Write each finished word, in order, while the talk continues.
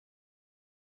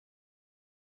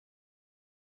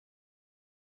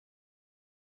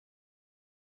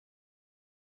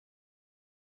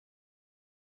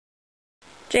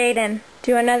Jaden,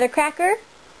 do you want another cracker?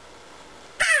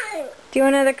 Do you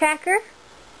want another cracker?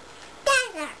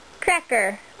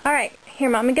 Cracker. Alright, here,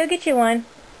 Mommy, go get you one.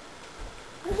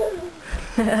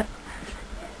 This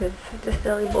is such a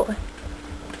silly boy.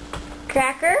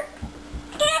 Cracker?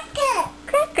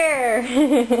 Cracker!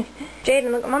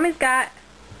 Jaden, look what Mommy's got.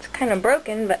 It's kind of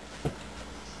broken, but...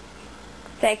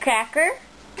 Say cracker.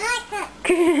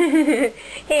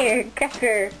 Here,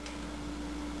 cracker.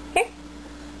 Here.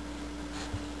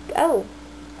 Oh.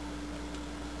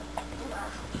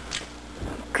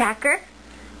 Cracker?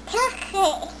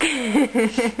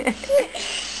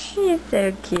 He's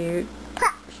so cute.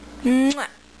 Mwah.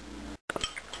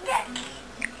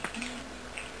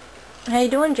 How you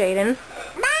doing, Jaden?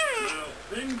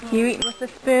 You eating with the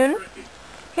spoon?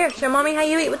 Here, show Mommy how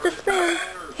you eat with the spoon.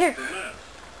 Here.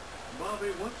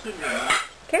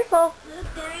 Careful.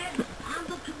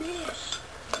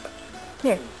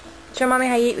 Here. Show Mommy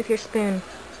how you eat with your spoon.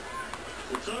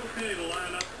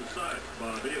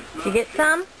 Did you get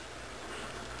some?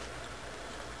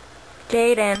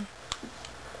 Jaden.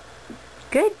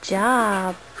 Good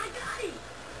job.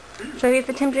 So he's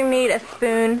attempting to eat a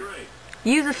spoon.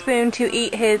 Use a spoon to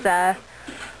eat his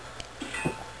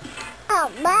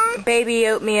baby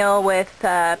oatmeal with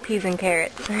peas and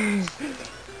carrots. And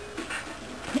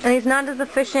he's not as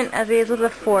efficient as he is with a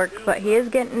fork, but he is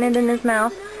getting it in his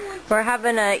mouth. We're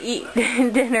having a eat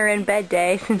dinner in bed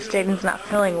day since Jaden's not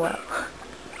feeling well.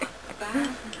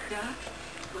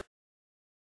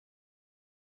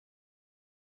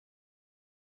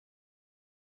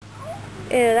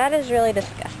 Ew, that is really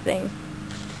disgusting.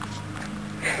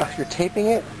 Oh, you're taping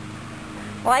it?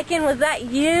 Lycan, was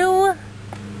that you?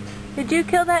 Did you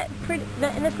kill that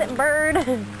innocent bird?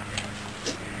 You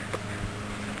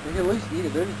can at least eat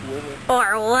it. They're just living.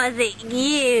 Or was it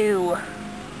you?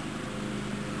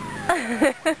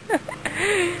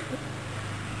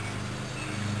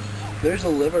 There's a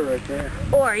liver right there.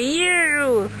 Or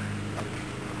you?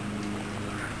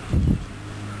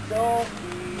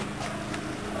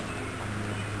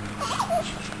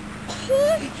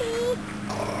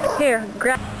 Here,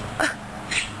 grab.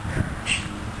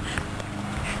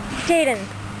 Jaden,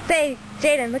 say,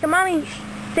 Jaden, look at Mommy.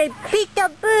 Say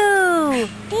peekaboo.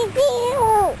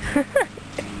 Peekaboo.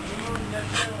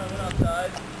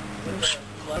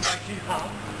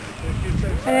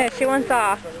 Okay, she wants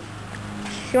off.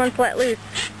 She wants let loose.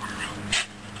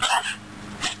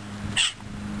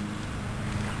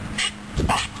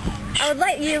 I would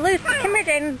let you loose. Come here,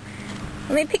 Jaden.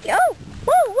 Let me pick you. Oh!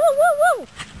 Whoa, whoa, whoa, whoa!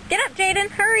 Get up, Jaden.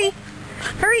 Hurry.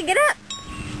 Hurry, get up.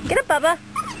 Get up, Bubba.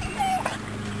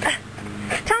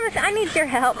 Thomas, I need your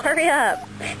help. Hurry up.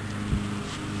 Okay,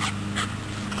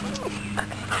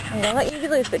 I'm gonna let you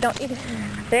loose, but don't you...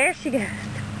 There she goes.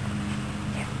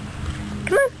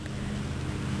 Come on.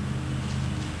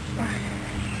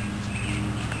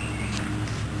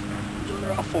 What are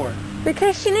they off for?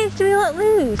 Because she needs to be let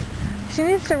loose. She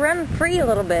needs to run free a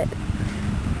little bit.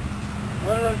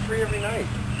 Let her run free every night.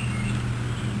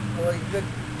 For like a good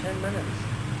 10 minutes.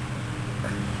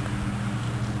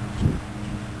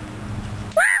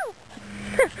 Woo!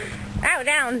 Ow,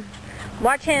 down.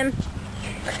 Watch him.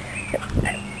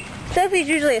 Sophie's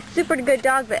usually a super good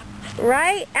dog, but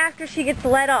right after she gets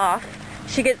let off,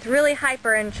 she gets really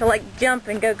hyper and she'll like jump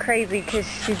and go crazy because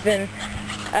she's been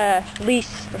leashed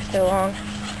for so long.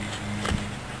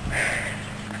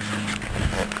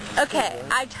 Okay,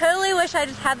 I totally wish I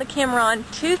just had the camera on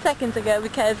 2 seconds ago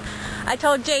because I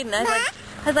told Jaden, I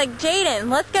was like, Jaden,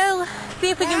 let's go see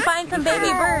if we can find some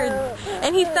baby birds.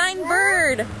 And he signed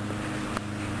bird.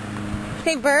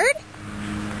 Say bird?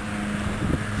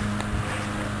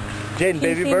 Jaden,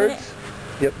 baby birds?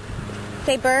 Yep.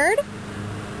 Say bird.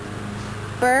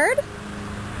 Bird.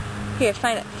 Here,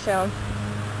 sign it. Show him.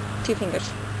 2 fingers.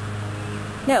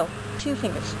 No, 2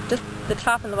 fingers. Just the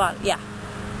top and the bottom. Yeah.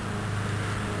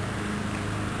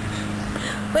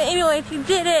 But anyways, he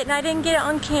did it, and I didn't get it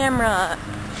on camera.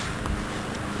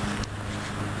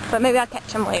 But maybe I'll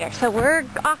catch him later. So we're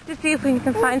off to see if we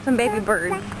can find some baby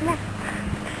birds.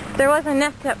 There was a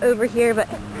nest up over here, but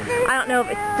I don't know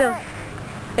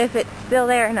if it's still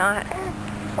there or not.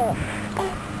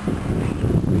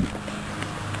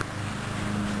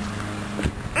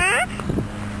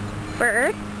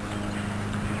 Bird.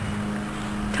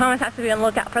 Thomas has to be on the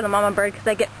lookout for the mama bird because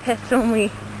they get pissed when we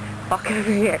walk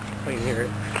over here. I can hear it.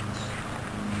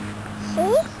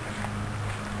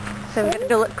 So we have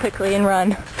to look quickly and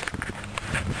run.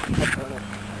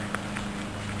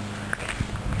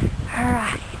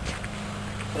 Alright.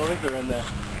 I don't think they're in there.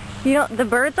 You don't, the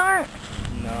birds aren't?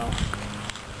 No.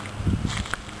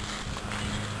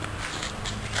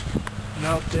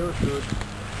 No, they were food.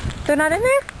 They're not in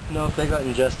there? No, they got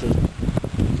ingested.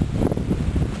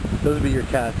 Those would be your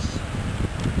cats.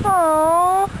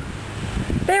 Oh,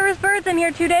 there was birds in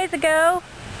here 2 days ago.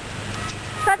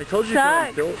 That I told you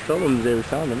sucks. to film them the day we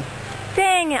found them.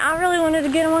 Dang it, I really wanted to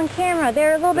get them on camera.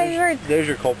 They're little baby birds. There's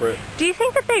your culprit. Do you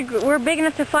think that they were big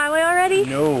enough to fly away already?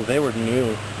 No, they were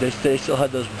new. They still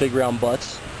had those big round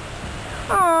butts.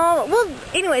 Oh, well,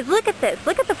 anyways, look at this.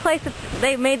 Look at the place that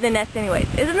they made the nest anyways.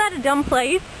 Isn't that a dumb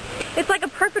place? It's like a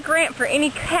perfect ramp for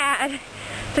any cat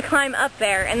to climb up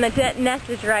there, and the nest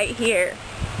is right here.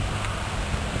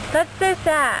 That's so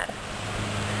sad.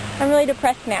 I'm really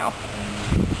depressed now.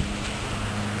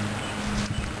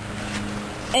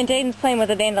 And Jaden's playing with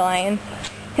a dandelion.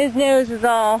 His nose is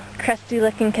all crusty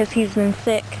looking because he's been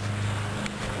sick.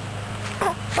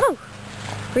 Oh,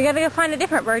 we gotta go find a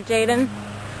different bird, Jaden.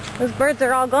 Those birds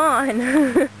are all gone.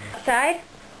 Outside?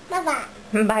 Bye-bye.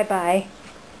 Bye-bye.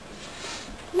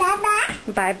 Bye-bye.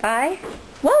 Bye-bye.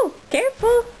 Whoa,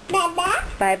 careful. Bye-bye.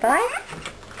 Bye-bye.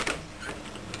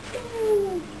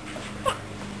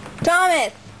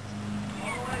 Thomas.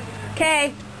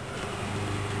 Okay.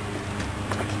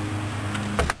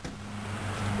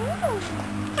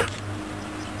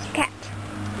 Cat.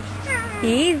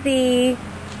 Easy.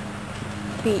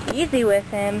 Be easy with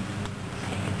him.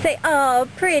 Say, oh,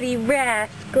 pretty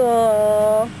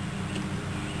rascal.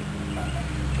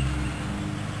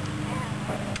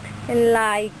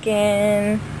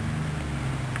 Liking.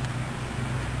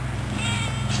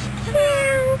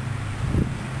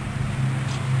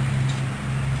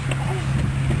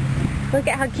 Look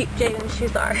at how cute Jaden's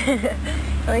shoes are.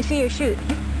 Let me see your shoes.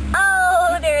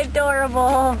 Oh, they're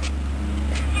adorable.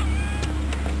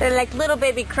 They're like little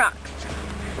baby Crocs.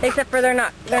 Except for they're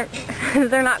not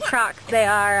Crocs. They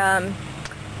are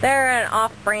they're an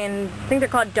off-brand. I think they're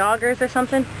called Doggers or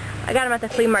something. I got them at the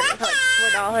flea market for like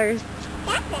 $4.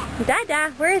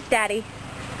 Dada, where is Daddy?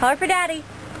 Holler for Daddy.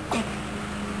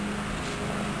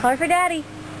 Holler for Daddy.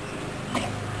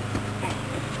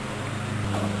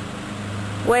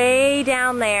 Way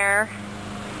down there,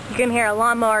 you can hear a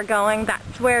lawnmower going.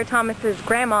 That's where Thomas's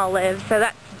grandma lives. So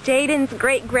that's Jaden's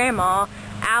great-grandma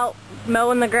out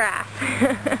mowing the grass.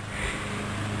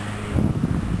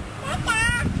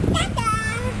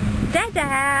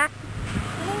 Dada!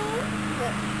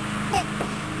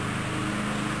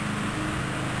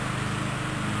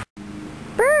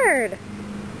 Bird!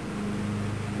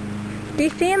 Do you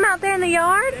see him out there in the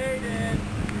yard?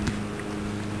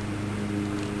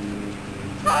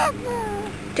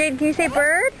 Jaden, can you say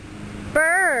bird?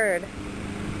 Bird!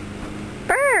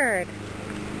 Bird!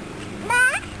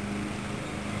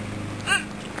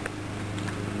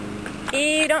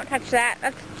 Ew, don't touch that.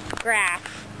 That's grass.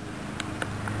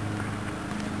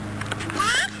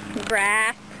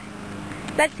 Grass.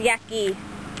 That's yucky.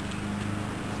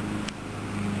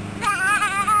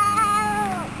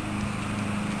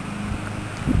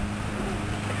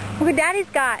 Look what Daddy's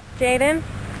got, Jaden.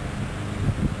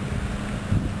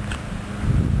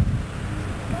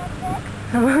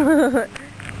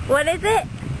 What is it?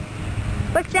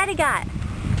 What's Daddy got?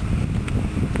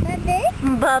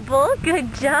 Bubble. Bubble?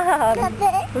 Good job.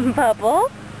 Bubble. Bubble?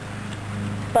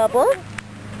 Bubble?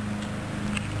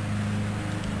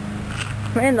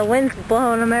 Man, the wind's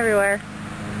blowing them everywhere.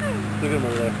 Look at them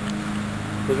over there.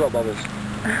 Those are all bubbles.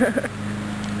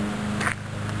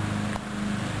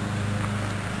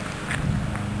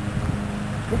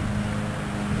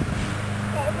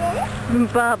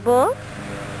 Bubble?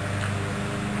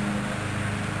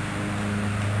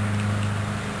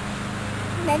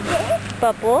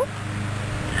 Bubble?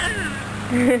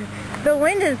 The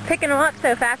wind is picking them up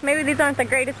so fast. Maybe these aren't the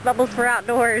greatest bubbles for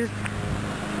outdoors.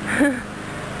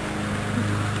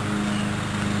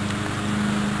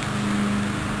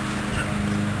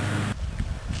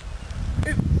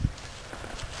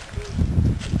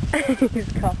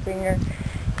 He's coughing her.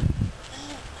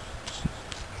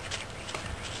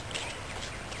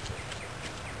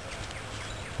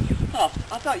 Oh,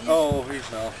 I thought you. Oh,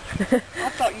 he's no. I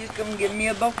thought you was gonna give me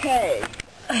a bouquet.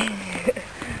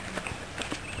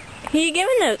 Who you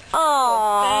giving those? Oh,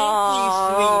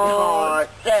 Aww.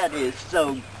 thank you, sweetheart. That is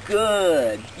so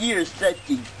good. You're such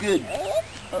a good.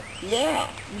 Oh, yeah,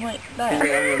 you went back. I'm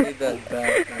gonna need that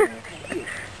back. Here.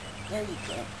 There you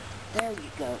go. There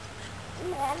you go.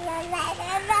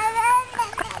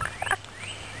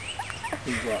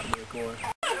 He's rotting your core.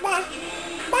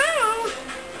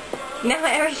 Now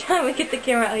every time we get the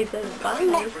camera out, he says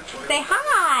bye. Say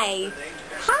hi.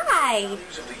 Hi.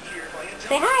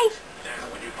 Say hi.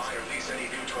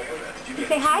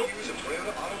 Say hi.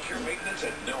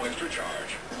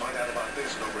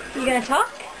 You gonna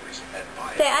talk?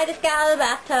 Say I just got out of the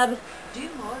bathtub.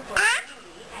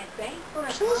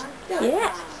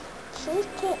 Yeah.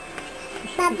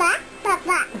 Baba,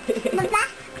 Baba, Baba,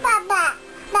 Baba,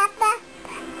 Baba,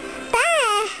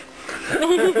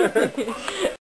 Baba.